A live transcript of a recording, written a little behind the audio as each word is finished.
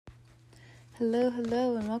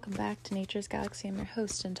Hello, and welcome back to Nature's Galaxy. I'm your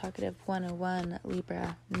host and talkative 101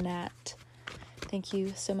 Libra Nat. Thank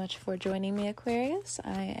you so much for joining me, Aquarius.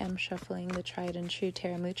 I am shuffling the tried and true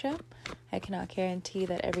Terra Mucha. I cannot guarantee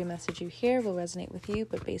that every message you hear will resonate with you,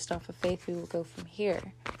 but based off of faith, we will go from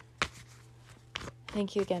here.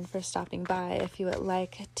 Thank you again for stopping by. If you would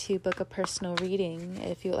like to book a personal reading,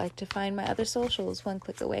 if you would like to find my other socials, one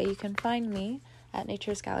click away, you can find me at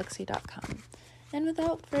naturesgalaxy.com. And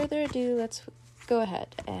without further ado, let's go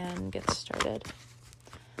ahead and get started.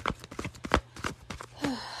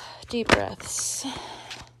 Deep breaths.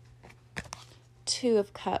 Two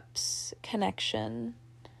of Cups, connection.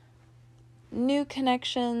 New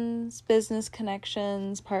connections, business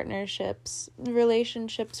connections, partnerships,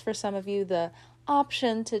 relationships. For some of you, the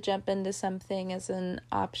option to jump into something is an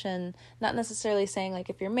option, not necessarily saying like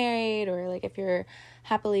if you're married or like if you're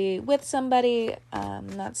happily with somebody.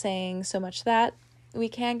 Not saying so much that. We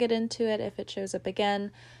can get into it if it shows up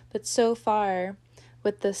again, but so far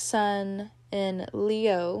with the sun in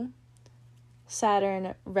Leo,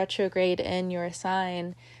 Saturn retrograde in your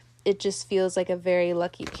sign, it just feels like a very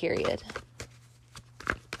lucky period.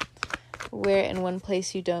 Where in one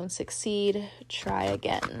place you don't succeed, try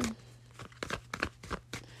again.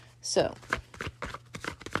 So,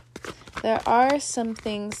 there are some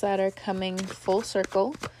things that are coming full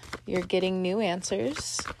circle. You're getting new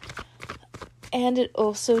answers. And it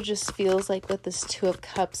also just feels like with this Two of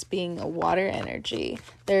Cups being a water energy,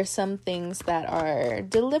 there are some things that are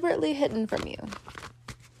deliberately hidden from you.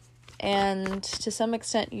 And to some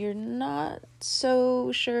extent, you're not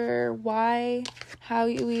so sure why, how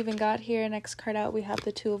you even got here. Next card out, we have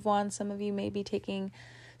the Two of Wands. Some of you may be taking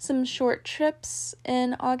some short trips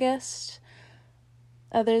in August.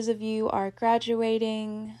 Others of you are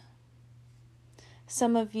graduating.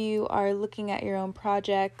 Some of you are looking at your own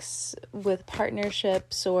projects with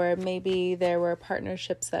partnerships, or maybe there were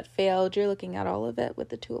partnerships that failed. You're looking at all of it with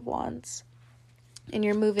the Two of Wands, and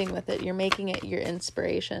you're moving with it. You're making it your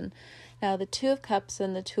inspiration. Now, the Two of Cups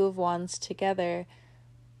and the Two of Wands together,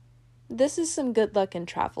 this is some good luck in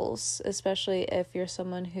travels, especially if you're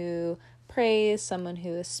someone who prays, someone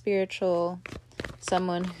who is spiritual,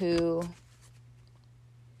 someone who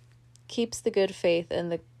keeps the good faith and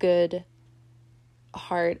the good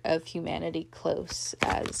heart of humanity close,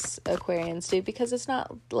 as Aquarians do, because it's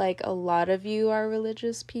not like a lot of you are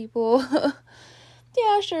religious people.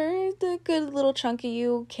 Yeah, sure, the good little chunk of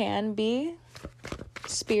you can be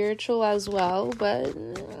spiritual as well, but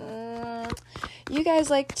you guys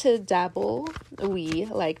like to dabble. We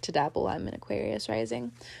like to dabble. I'm an Aquarius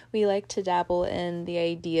rising. We like to dabble in the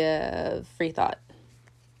idea of free thought.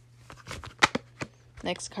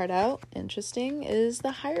 Next card out, interesting, is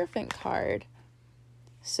the Hierophant card.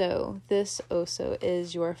 So this also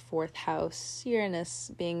is your fourth house,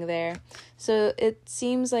 Uranus being there. So it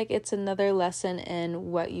seems like it's another lesson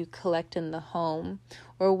in what you collect in the home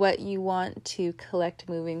or what you want to collect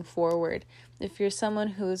moving forward. If you're someone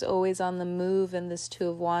who's always on the move in this Two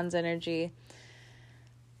of Wands energy,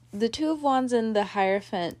 the Two of Wands and the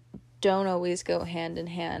Hierophant don't always go hand in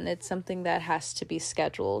hand. It's something that has to be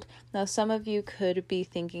scheduled. Now, some of you could be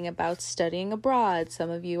thinking about studying abroad. Some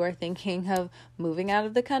of you are thinking of moving out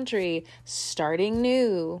of the country, starting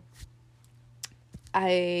new.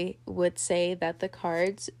 I would say that the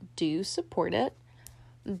cards do support it,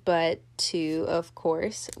 but to, of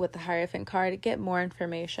course, with the Hierophant card, get more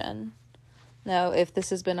information. Now, if this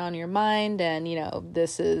has been on your mind and,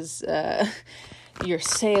 this is, you're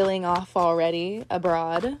sailing off already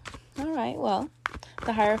abroad, all right, well,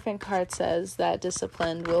 the Hierophant card says that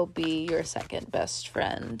discipline will be your second best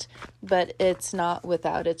friend, but it's not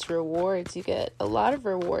without its rewards. You get a lot of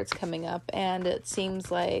rewards coming up, and it seems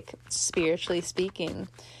like, spiritually speaking,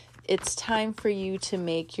 it's time for you to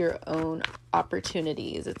make your own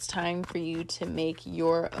opportunities. It's time for you to make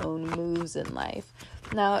your own moves in life.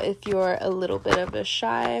 Now, if you're a little bit of a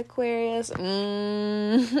shy Aquarius,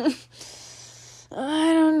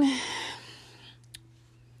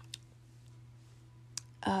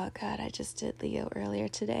 Oh God, I just did Leo earlier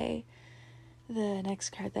today. The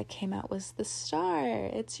next card that came out was the Star.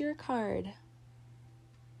 It's your card.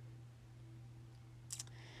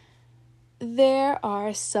 There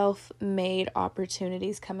are self-made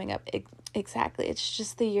opportunities coming up. Exactly. It's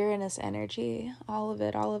just the Uranus energy. All of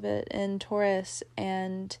it in Taurus.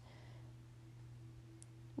 And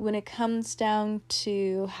when it comes down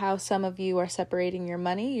to how some of you are separating your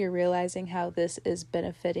money, you're realizing how this is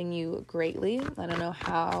benefiting you greatly. I don't know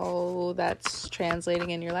how that's translating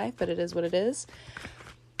in your life, but it is what it is.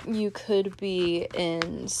 You could be in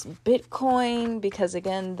Bitcoin because,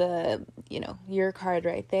 again, your card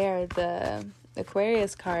right there, the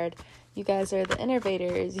Aquarius card, you guys are the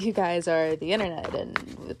innovators, you guys are the internet. And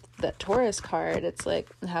with that Taurus card, it's like,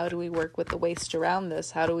 how do we work with the waste around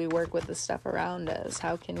us? How do we work with the stuff around us?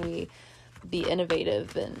 How can we be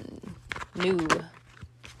innovative and new?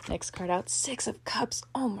 Next card out, Six of Cups.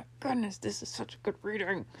 Oh my goodness, this is such a good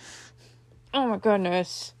reading. Oh my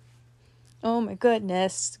goodness. Oh my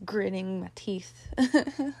goodness. Gritting my teeth.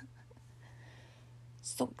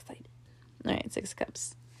 So excited. Alright, Six of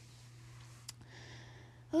Cups.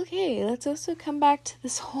 Okay, let's also come back to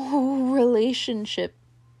this whole relationship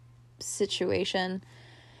situation.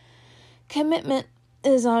 Commitment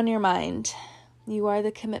is on your mind. You are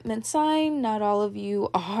the commitment sign. Not all of you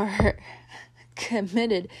are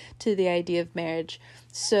committed to the idea of marriage.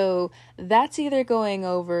 So that's either going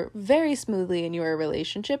over very smoothly in your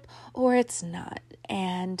relationship or it's not.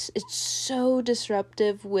 And it's so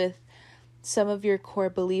disruptive with some of your core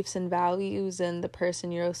beliefs and values and the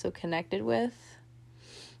person you're also connected with.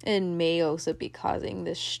 It may also be causing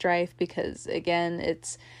this strife because, again,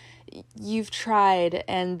 you've tried,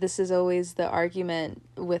 and this is always the argument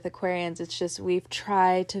with Aquarians. It's just, we've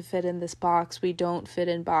tried to fit in this box. We don't fit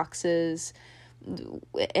in boxes.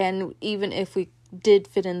 And even if we did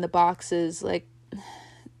fit in the boxes, like,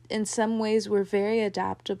 in some ways we're very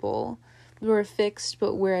adaptable. We're fixed,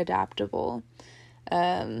 but we're adaptable.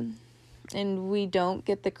 And we don't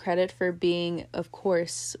get the credit for being, of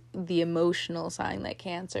course, the emotional sign like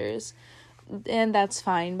Cancers. And that's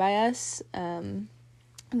fine by us.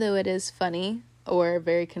 Though it is funny or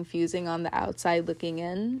very confusing on the outside looking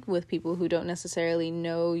in with people who don't necessarily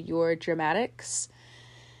know your dramatics.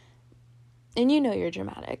 And you know your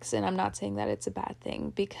dramatics. And I'm not saying that it's a bad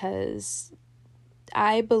thing, because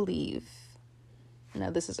I believe, now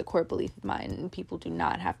this is a core belief of mine and people do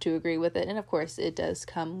not have to agree with it. And of course it does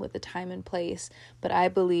come with a time and place, but I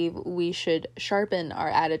believe we should sharpen our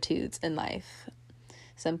attitudes in life.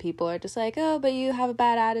 Some people are just like, oh, but you have a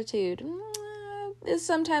bad attitude.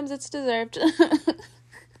 Sometimes it's deserved.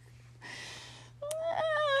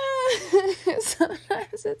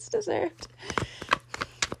 Sometimes it's deserved.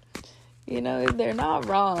 You know, they're not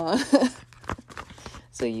wrong.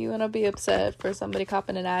 So you want to be upset for somebody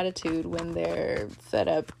copping an attitude when they're fed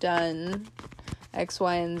up, done, X,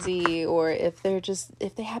 Y, and Z, or if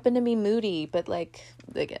they happen to be moody. But like,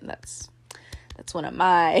 again, that's one of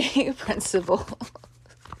my principles.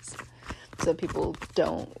 Some people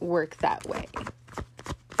don't work that way.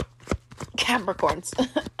 Capricorns.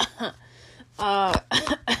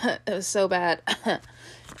 It was so bad.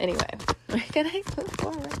 Anyway, can I move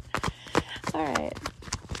forward? All right.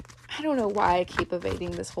 I don't know why I keep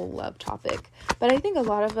evading this whole love topic, but I think a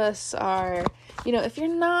lot of us are, if you're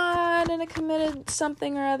not in a committed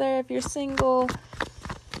something or other, if you're single,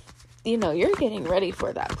 you're getting ready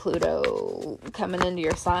for that Pluto coming into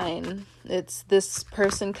your sign. It's this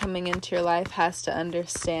person coming into your life has to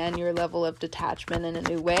understand your level of detachment in a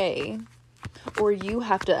new way, or you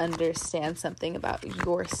have to understand something about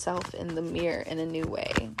yourself in the mirror in a new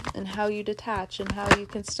way, and how you detach and how you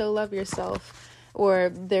can still love yourself.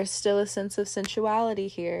 Or there's still a sense of sensuality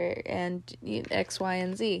here, and X, Y,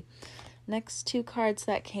 and Z. Next two cards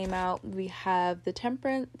that came out, we have the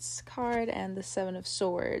Temperance card and the Seven of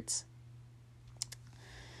Swords.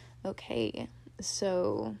 Okay,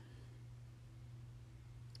 so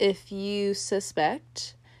if you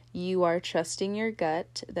suspect, you are trusting your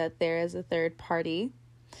gut that there is a third party.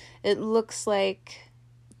 It looks like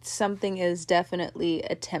something is definitely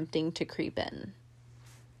attempting to creep in.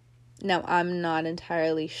 Now, I'm not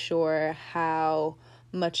entirely sure how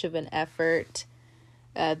much of an effort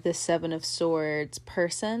the Seven of Swords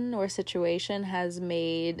person or situation has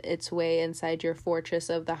made its way inside your fortress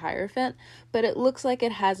of the Hierophant, but it looks like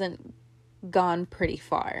it hasn't gone pretty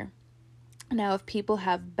far. Now, if people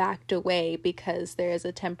have backed away because there is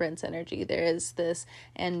a Temperance energy, there is this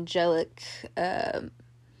angelic, I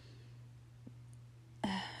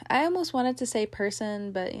almost wanted to say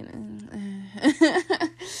person, but,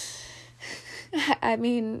 I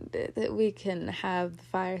mean, we can have the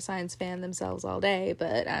fire signs fan themselves all day,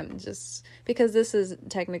 but I'm just, because this is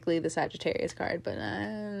technically the Sagittarius card, but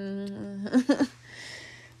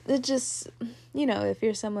it just, if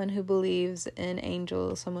you're someone who believes in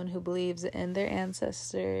angels, someone who believes in their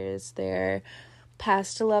ancestors, their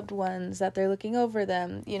past loved ones, that they're looking over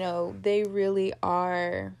them, they really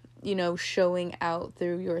are, showing out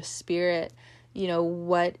through your spirit,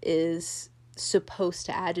 what is supposed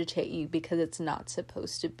to agitate you, because it's not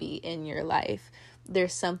supposed to be in your life.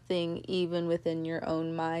 There's something even within your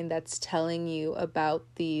own mind that's telling you about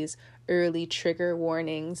these early trigger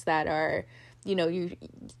warnings that are, you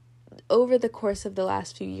over the course of the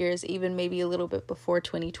last few years, even maybe a little bit before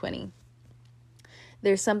 2020.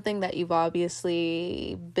 There's something that you've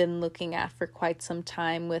obviously been looking at for quite some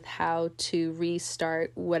time with how to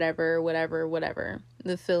restart whatever,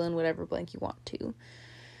 the fill in whatever blank you want to.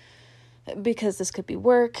 Because this could be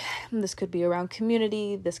work, this could be around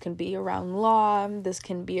community, this can be around law, this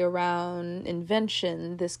can be around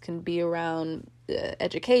invention, this can be around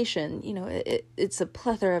education. It's a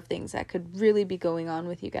plethora of things that could really be going on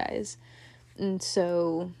with you guys. And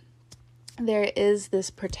so there is this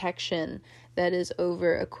protection that is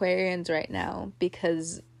over Aquarians right now,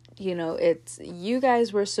 because it's, you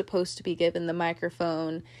guys were supposed to be given the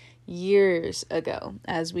microphone years ago,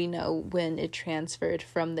 as we know, when it transferred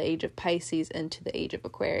from the age of Pisces into the age of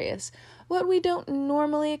Aquarius. What we don't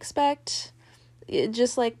normally expect,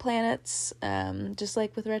 just like planets, just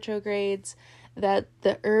like with retrogrades, that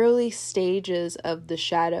the early stages of the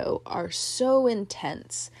shadow are so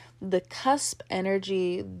intense. The cusp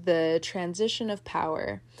energy, the transition of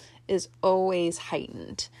power is always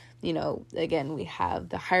heightened. Again, we have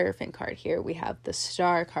the Hierophant card here, we have the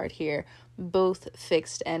Star card here, both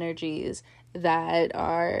fixed energies that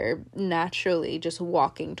are naturally just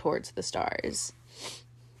walking towards the stars.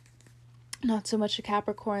 Not so much a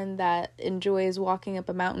Capricorn that enjoys walking up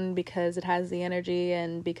a mountain because it has the energy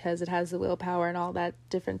and because it has the willpower and all that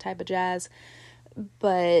different type of jazz.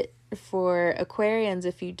 But for Aquarians,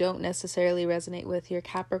 if you don't necessarily resonate with your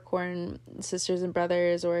Capricorn sisters and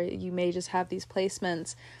brothers, or you may just have these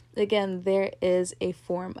placements, again, there is a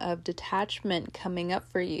form of detachment coming up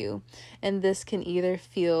for you. And this can either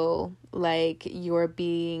feel like you're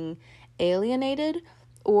being alienated,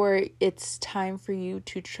 or it's time for you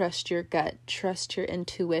to trust your gut, trust your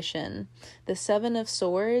intuition. The Seven of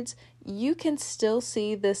Swords, you can still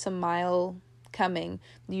see this a mile coming.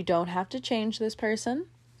 You don't have to change this person.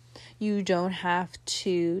 You don't have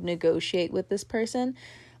to negotiate with this person.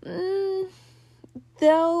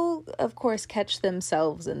 They'll, of course, catch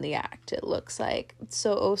themselves in the act, it looks like.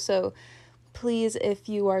 So also, please, if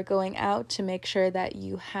you are going out, to make sure that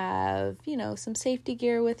you have, some safety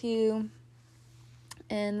gear with you.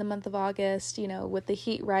 In the month of August, with the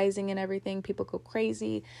heat rising and everything, people go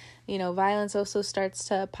crazy. Violence also starts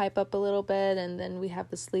to pipe up a little bit, and then we have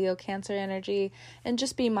this Leo Cancer energy. And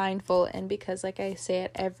just be mindful, and because, like I say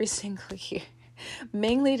it every single year,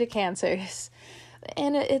 mainly to Cancers,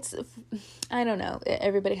 and it's, I don't know,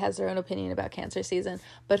 everybody has their own opinion about Cancer season,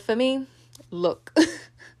 but for me, look,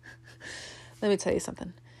 let me tell you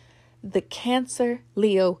something. The Cancer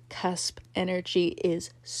Leo cusp energy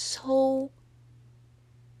is so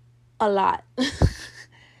a lot.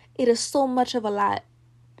 It is so much of a lot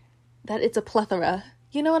that it's a plethora.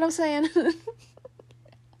 You know what I'm saying?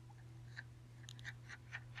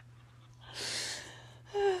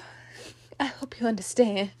 I hope you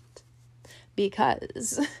understand,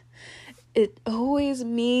 because it always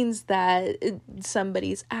means that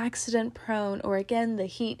somebody's accident prone, or again, the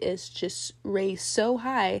heat is just raised so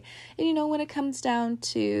high. And when it comes down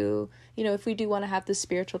to, if we do want to have the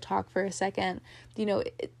spiritual talk for a second,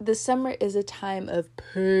 the summer is a time of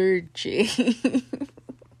purging.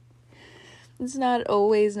 It's not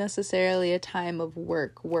always necessarily a time of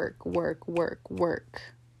work.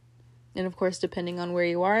 And of course, depending on where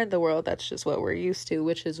you are in the world, that's just what we're used to,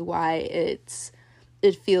 which is why it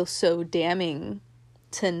feels so damning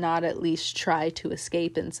to not at least try to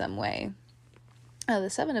escape in some way. The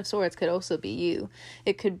Seven of Swords could also be you.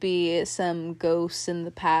 It could be some ghosts in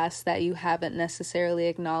the past that you haven't necessarily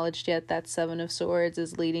acknowledged yet. That Seven of Swords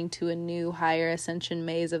is leading to a new higher ascension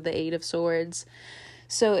maze of the Eight of Swords.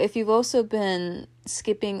 So if you've also been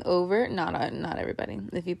skipping over, not everybody,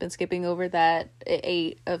 if you've been skipping over that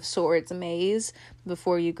Eight of Swords maze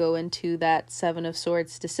before you go into that Seven of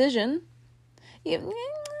Swords decision, you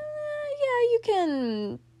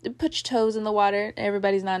can put your toes in the water.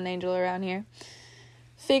 Everybody's not an angel around here.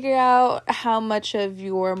 Figure out how much of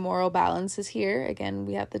your moral balance is here. Again,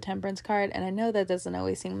 we have the Temperance card, and I know that doesn't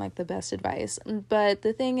always seem like the best advice, but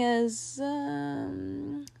the thing is,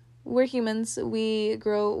 we're humans. We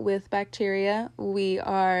grow with bacteria. We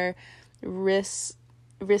are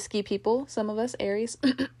risky people. Some of us, Aries.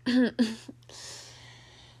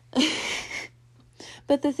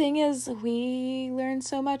 But the thing is, we learn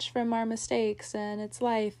so much from our mistakes, and it's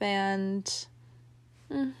life. And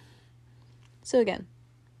so again,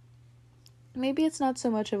 maybe it's not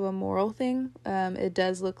so much of a moral thing. It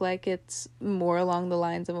does look like it's more along the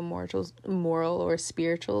lines of a moral or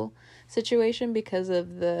spiritual situation because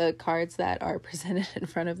of the cards that are presented in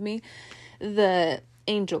front of me. The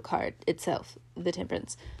angel card itself, the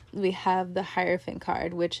Temperance. We have the Hierophant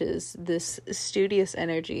card, which is this studious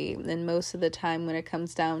energy, and most of the time when it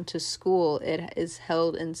comes down to school, it is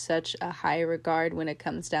held in such a high regard when it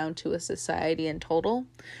comes down to a society in total.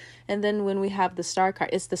 And then when we have the Star card,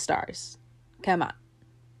 it's the stars. Come on.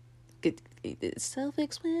 It's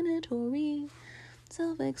self-explanatory.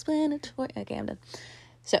 Okay, I'm done.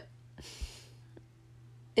 So,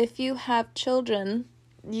 if you have children,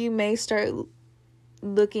 you may start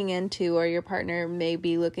looking into, or your partner may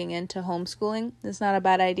be looking into homeschooling. It's not a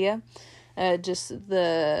bad idea.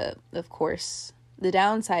 Of course, the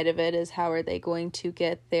downside of it is how are they going to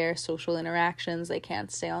get their social interactions? They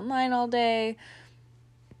can't stay online all day.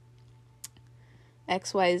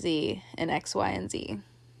 XYZ and X, Y, and Z.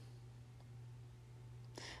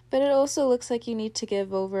 But it also looks like you need to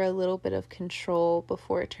give over a little bit of control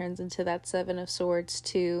before it turns into that Seven of Swords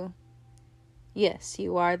too. Yes,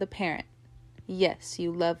 you are the parent. Yes,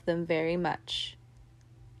 you love them very much.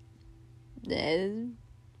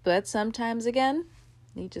 But sometimes, again,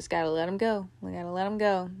 you just gotta let them go. We gotta let them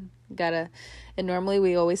go. And normally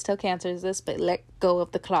we always tell Cancers this, but let go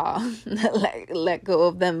of the claw. let go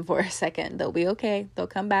of them for a second. They'll be okay. They'll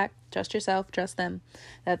come back. Trust yourself. Trust them.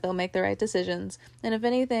 That they'll make the right decisions. And if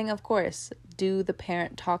anything, of course, do the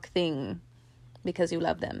parent talk thing because you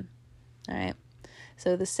love them. All right.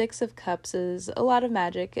 So the Six of Cups is a lot of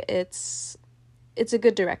magic. It's a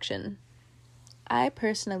good direction. I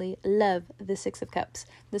personally love the Six of Cups.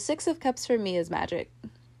 The Six of Cups for me is magic.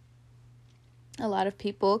 A lot of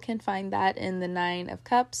people can find that in the Nine of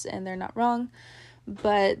Cups, and they're not wrong.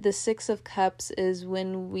 But the Six of Cups is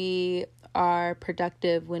when we are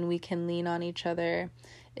productive, when we can lean on each other.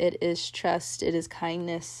 It is trust. It is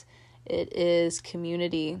kindness. It is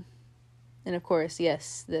community. And of course,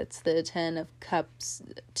 yes, that's the Ten of Cups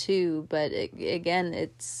too. But again,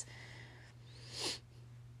 it's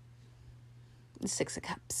Six of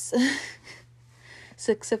Cups.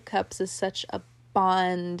 Six of Cups is such a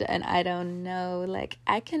bond, and I don't know, like,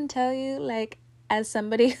 I can tell you, like, as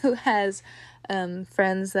somebody who has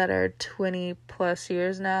friends that are 20 plus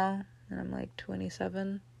years now, and I'm like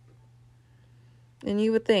 27, and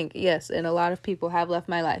you would think, yes, and a lot of people have left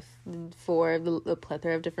my life for the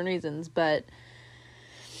plethora of different reasons, but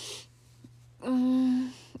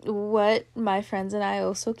what my friends and I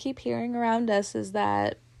also keep hearing around us is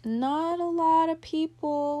that not a lot of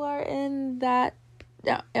people are in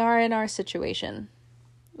our situation,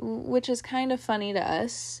 which is kind of funny to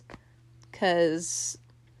us, because,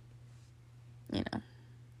 you know,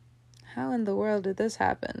 how in the world did this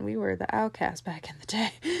happen? We were the outcasts back in the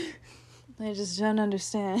day. I just don't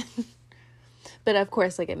understand. But of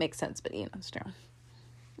course, like, it makes sense, but, you know, it's true.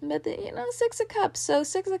 But, Six of Cups. So,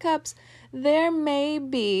 Six of Cups, there may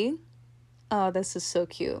be, oh, this is so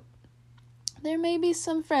cute. There may be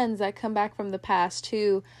some friends that come back from the past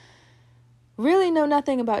who really know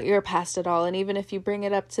nothing about your past at all, and even if you bring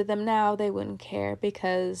it up to them now, they wouldn't care,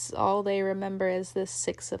 because all they remember is this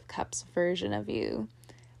Six of Cups version of you.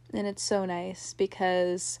 And it's so nice,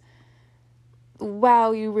 because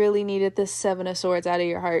wow, you really needed this Seven of Swords out of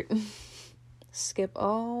your heart. Skip,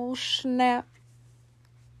 oh snap.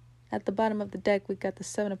 At the bottom of the deck, we got the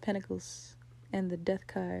Seven of Pentacles and the Death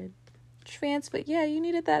card. Yeah, you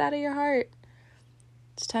needed that out of your heart.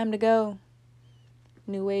 It's time to go.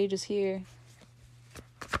 New age is here.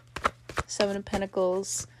 Seven of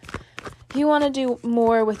Pentacles. You want to do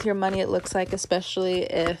more with your money, it looks like, especially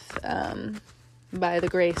if, by the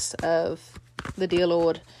grace of the dear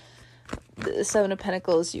Lord, the Seven of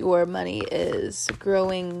Pentacles, your money is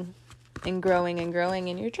growing and growing and growing,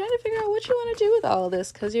 and you're trying to figure out what you want to do with all of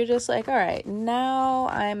this, because you're just like, all right, now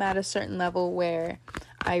I'm at a certain level where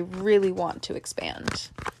I really want to expand.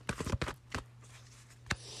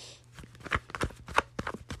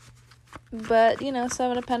 But,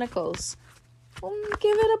 Seven of Pentacles.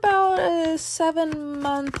 Give it about a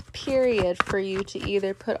 7-month period for you to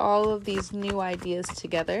either put all of these new ideas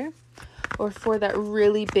together, or for that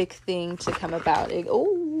really big thing to come about. Too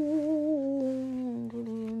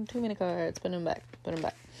many cards. Put them back.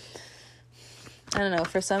 I don't know.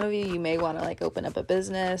 For some of you, you may want to, like, open up a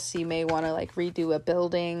business. You may want to, like, redo a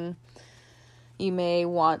building. You may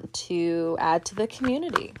want to add to the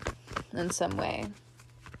community in some way.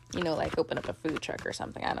 Like open up a food truck or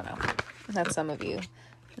something. I don't know. That's some of you.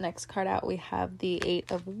 Next card out, we have the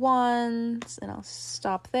Eight of Wands, and I'll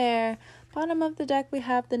stop there. Bottom of the deck, we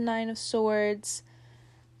have the Nine of Swords.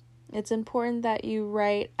 It's important that you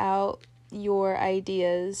write out your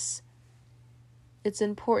ideas. It's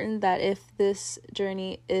important that if this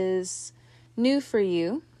journey is new for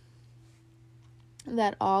you,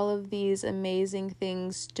 that all of these amazing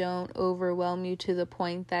things don't overwhelm you to the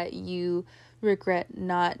point that you regret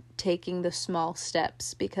not taking the small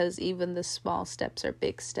steps, because even the small steps are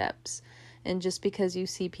big steps. And just because you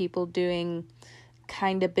see people doing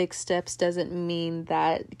kind of big steps doesn't mean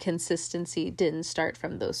that consistency didn't start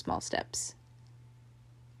from those small steps.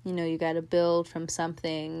 You know, you got to build from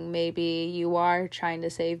something. Maybe you are trying to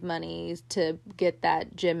save money to get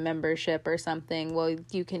that gym membership or something. Well,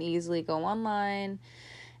 you can easily go online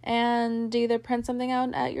and either print something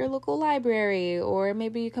out at your local library, or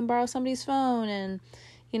maybe you can borrow somebody's phone and,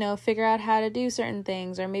 you know, figure out how to do certain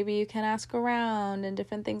things, or maybe you can ask around and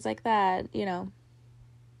different things like that. You know,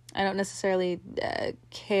 I don't necessarily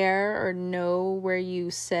care or know where you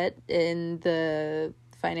sit in the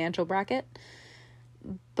financial bracket.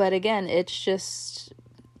 But again, it's just,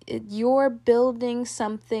 you're building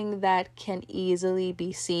something that can easily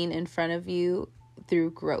be seen in front of you through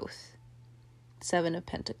growth. Seven of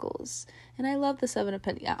Pentacles. And I love the Seven of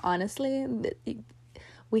Pentacles. Honestly,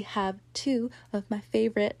 we have two of my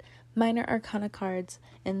favorite minor arcana cards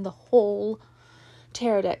in the whole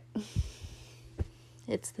tarot deck.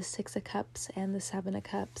 It's the Six of Cups and the Seven of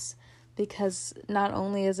Cups. Because not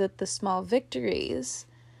only is it the small victories,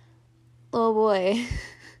 oh boy,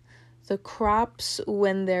 the crops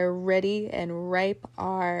when they're ready and ripe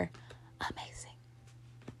are amazing.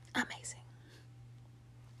 Amazing.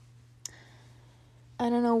 I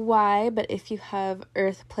don't know why, but if you have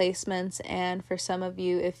earth placements, and for some of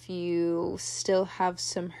you, if you still have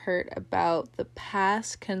some hurt about the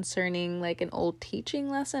past concerning like an old teaching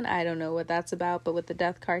lesson, I don't know what that's about, but with the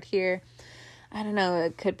Death card here, I don't know,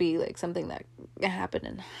 it could be like something that happened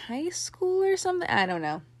in high school or something. I don't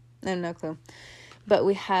know. I have no clue. But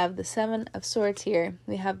we have the Seven of Swords here.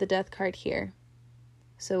 We have the Death card here.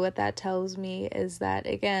 So what that tells me is that,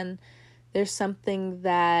 again, there's something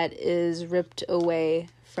that is ripped away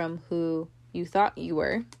from who you thought you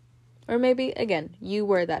were. Or maybe, again, you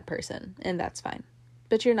were that person, and that's fine.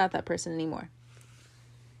 But you're not that person anymore.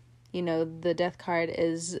 You know, the Death card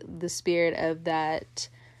is the spirit of that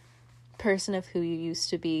person of who you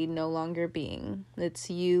used to be no longer being.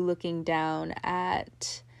 It's you looking down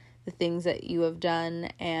at the things that you have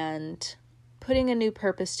done and putting a new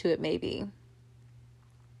purpose to it, maybe.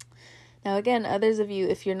 Now, again, others of you,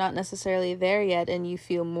 if you're not necessarily there yet and you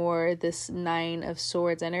feel more this Nine of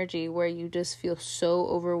Swords energy where you just feel so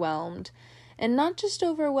overwhelmed, and not just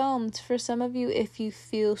overwhelmed, for some of you, if you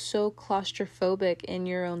feel so claustrophobic in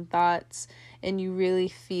your own thoughts and you really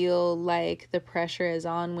feel like the pressure is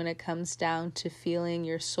on when it comes down to feeling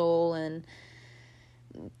your soul. And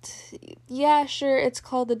yeah, sure, it's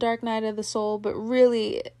called the dark night of the soul, but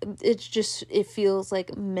really it feels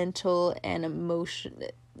like mental and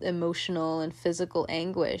emotional and physical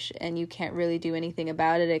anguish, and you can't really do anything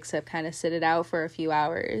about it except kind of sit it out for a few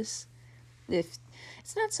hours. If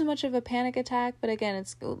it's not so much of a panic attack, but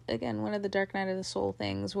it's one of the dark night of the soul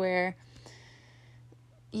things where,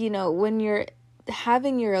 you know, when you're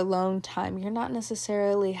having your alone time, you're not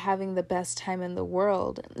necessarily having the best time in the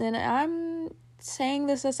world. And I'm saying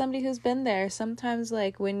this as somebody who's been there. Sometimes,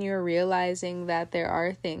 like, when you're realizing that there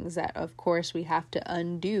are things that, of course, we have to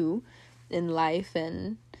undo in life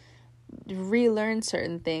and relearn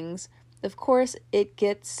certain things, of course, it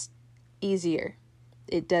gets easier.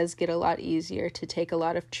 It does get a lot easier to take a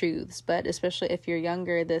lot of truths, but especially if you're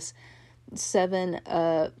younger, this Seven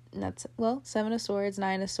of Swords,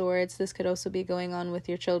 Nine of Swords, this could also be going on with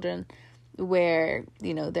your children, where,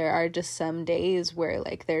 you know, there are just some days where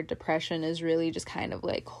like their depression is really just kind of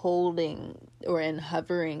like holding or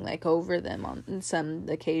hovering like over them on some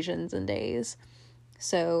occasions and days.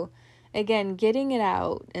 So again, getting it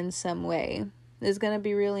out in some way is going to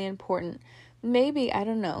be really important. Maybe, I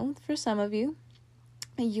don't know, for some of you,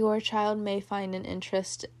 your child may find an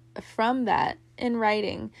interest from that in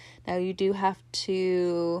writing. Now, you do have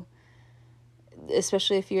to,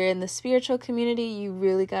 especially if you're in the spiritual community, you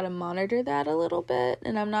really got to monitor that a little bit.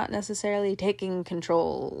 And I'm not necessarily taking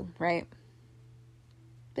control, right?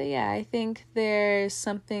 But yeah, I think there's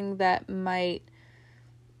something that might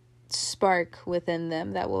spark within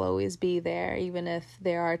them that will always be there, even if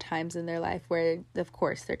there are times in their life where, of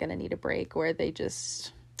course, they're going to need a break, or they're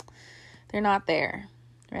not there,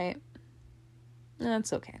 right?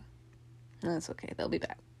 That's okay. They'll be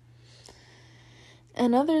back.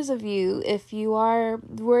 And others of you, if you are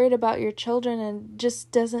worried about your children and just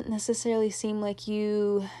doesn't necessarily seem like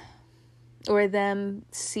you or them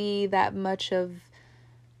see that much of,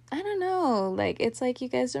 I don't know, like, it's like you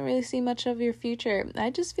guys don't really see much of your future. I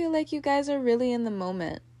just feel like you guys are really in the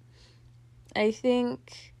moment. I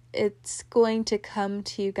think it's going to come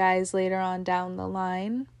to you guys later on down the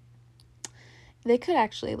line. they could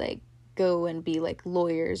actually like go and be like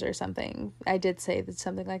lawyers or something. I did say that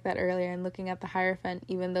something like that earlier, and looking at the Hierophant,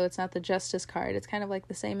 even though it's not the Justice card, it's kind of like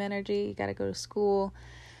the same energy. You got to go to school.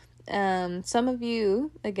 Some of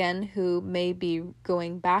you, again, who may be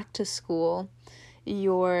going back to school,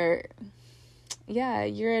 your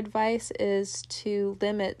advice is to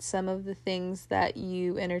limit some of the things that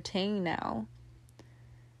you entertain now.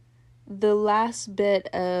 The last bit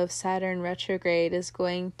of Saturn retrograde is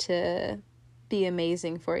going to be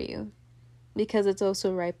amazing for you, because it's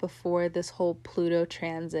also right before this whole Pluto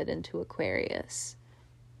transit into Aquarius.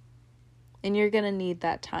 And you're going to need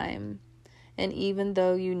that time. And even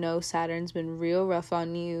though you know Saturn's been real rough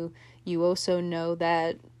on you, you also know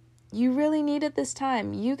that you really need it this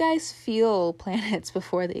time. You guys feel planets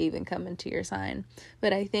before they even come into your sign.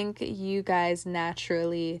 But I think you guys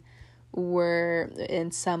naturally were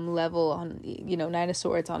in some level on, Knight of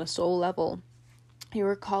Swords on a soul level. You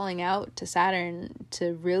were calling out to Saturn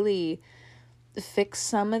to really fix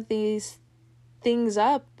some of these things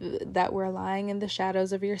up that were lying in the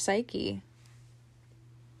shadows of your psyche.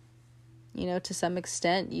 To some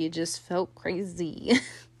extent, you just felt crazy.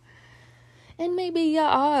 And maybe you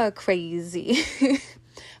are crazy.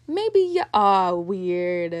 Maybe you are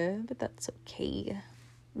weird, but that's okay.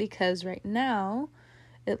 Because right now,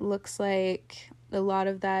 it looks like a lot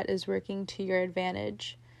of that is working to your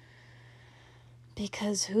advantage.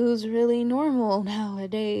 Because who's really normal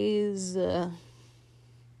nowadays? And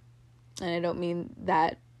I don't mean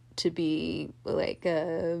that to be like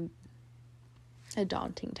a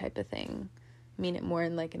daunting type of thing. I mean it more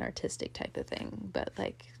in like an artistic type of thing. But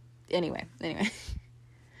like, anyway.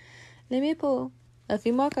 Let me pull a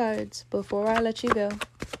few more cards before I let you go.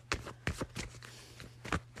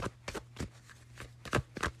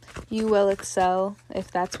 You will excel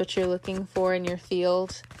if that's what you're looking for in your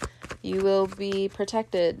field. You will be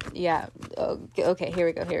protected. Yeah. Okay, here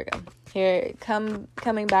we go.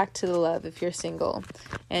 Coming back to the love if you're single.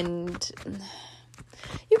 And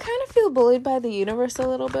you kind of feel bullied by the universe a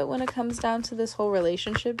little bit when it comes down to this whole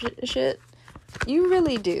relationship shit. You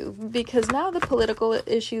really do. Because now the political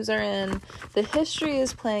issues are in. The history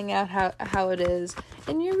is playing out how it is.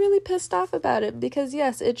 And you're really pissed off about it. Because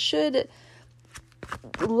yes, it should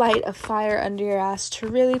light a fire under your ass to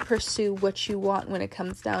really pursue what you want when it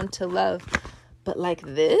comes down to love. But like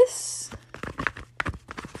this,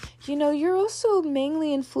 you're also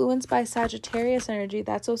mainly influenced by Sagittarius energy.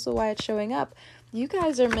 That's also why it's showing up. You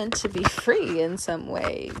guys are meant to be free in some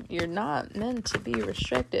way. You're not meant to be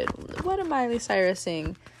restricted. What am Miley Cyrus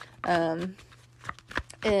sing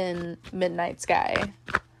in Midnight Sky?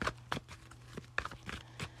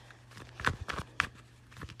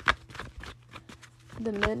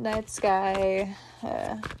 The Midnight Sky.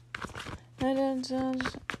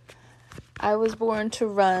 I was born to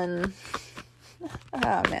run.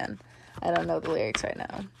 Oh man, I don't know the lyrics right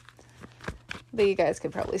now, but you guys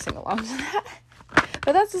could probably sing along to that.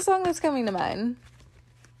 But that's the song that's coming to mind.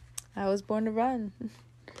 I was born to run.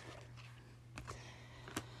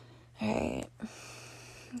 Alright.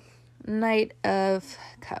 Knight of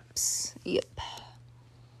Cups. Yep.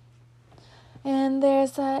 And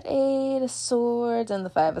there's that 8 of Swords and the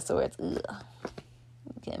 5 of Swords. Ugh.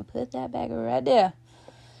 You can put that back right there.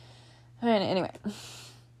 Alright, anyway.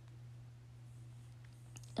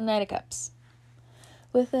 A Knight of Cups.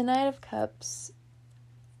 With the Knight of Cups,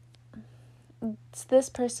 this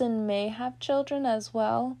person may have children as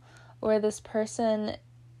well, or this person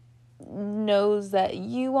knows that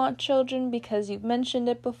you want children because you've mentioned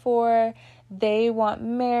it before. They want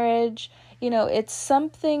marriage. It's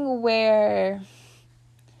something where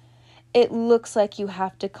it looks like you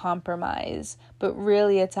have to compromise, but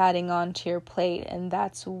really it's adding on to your plate, and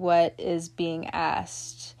that's what is being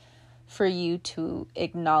asked for you to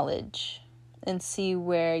acknowledge and see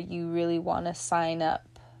where you really want to sign up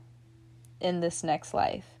in this next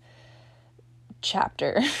life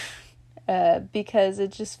chapter. Because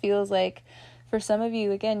it just feels like for some of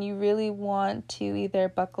you, again, you really want to either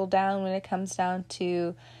buckle down when it comes down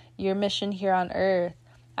to your mission here on Earth,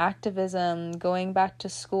 activism, going back to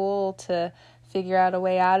school to figure out a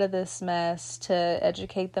way out of this mess, to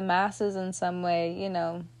educate the masses in some way,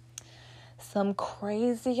 some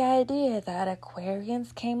crazy idea that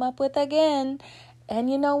Aquarians came up with again. And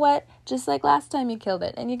you know what? Just like last time you killed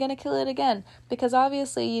it, and you're going to kill it again. Because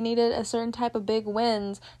obviously you needed a certain type of big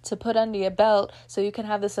wins to put under your belt so you can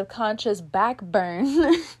have the subconscious back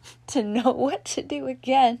burn to know what to do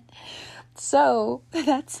again. So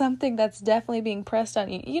that's something that's definitely being pressed on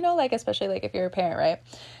you. Especially like if you're a parent, right?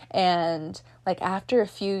 And like after a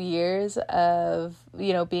few years of,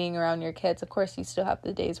 being around your kids, of course you still have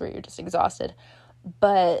the days where you're just exhausted.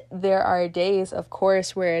 But there are days, of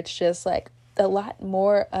course, where it's just like a lot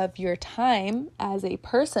more of your time as a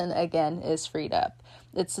person, again, is freed up.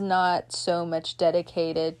 It's not so much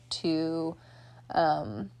dedicated to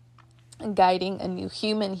guiding a new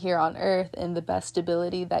human here on earth in the best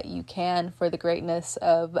ability that you can for the greatness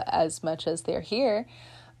of as much as they're here,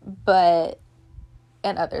 but,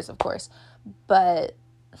 and others, of course. But,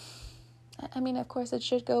 I mean, of course, it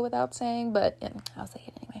should go without saying, but I'll say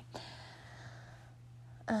it anyway.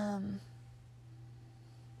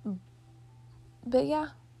 But yeah,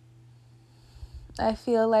 I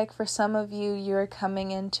feel like for some of you, you're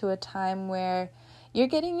coming into a time where you're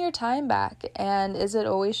getting your time back. And is it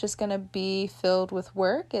always just going to be filled with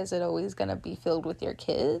work? Is it always going to be filled with your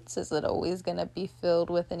kids? Is it always going to be filled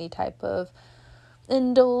with any type of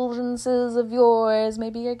indulgences of yours?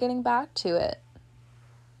 Maybe you're getting back to it.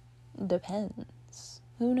 Depends.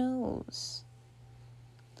 Who knows?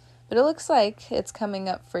 But it looks like it's coming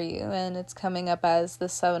up for you, and it's coming up as the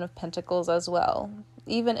Seven of Pentacles as well,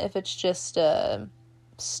 even if it's just a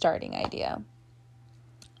starting idea.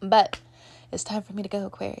 But it's time for me to go,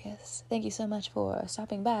 Aquarius. Thank you so much for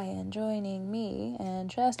stopping by and joining me and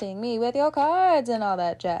trusting me with your cards and all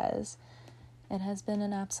that jazz. It has been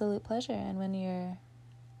an absolute pleasure, and when you're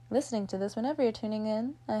listening to this, whenever you're tuning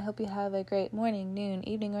in, I hope you have a great morning, noon,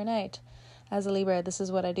 evening, or night. As a Libra, this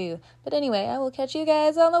is what I do. But anyway, I will catch you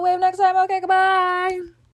guys on the wave next time. Okay, goodbye!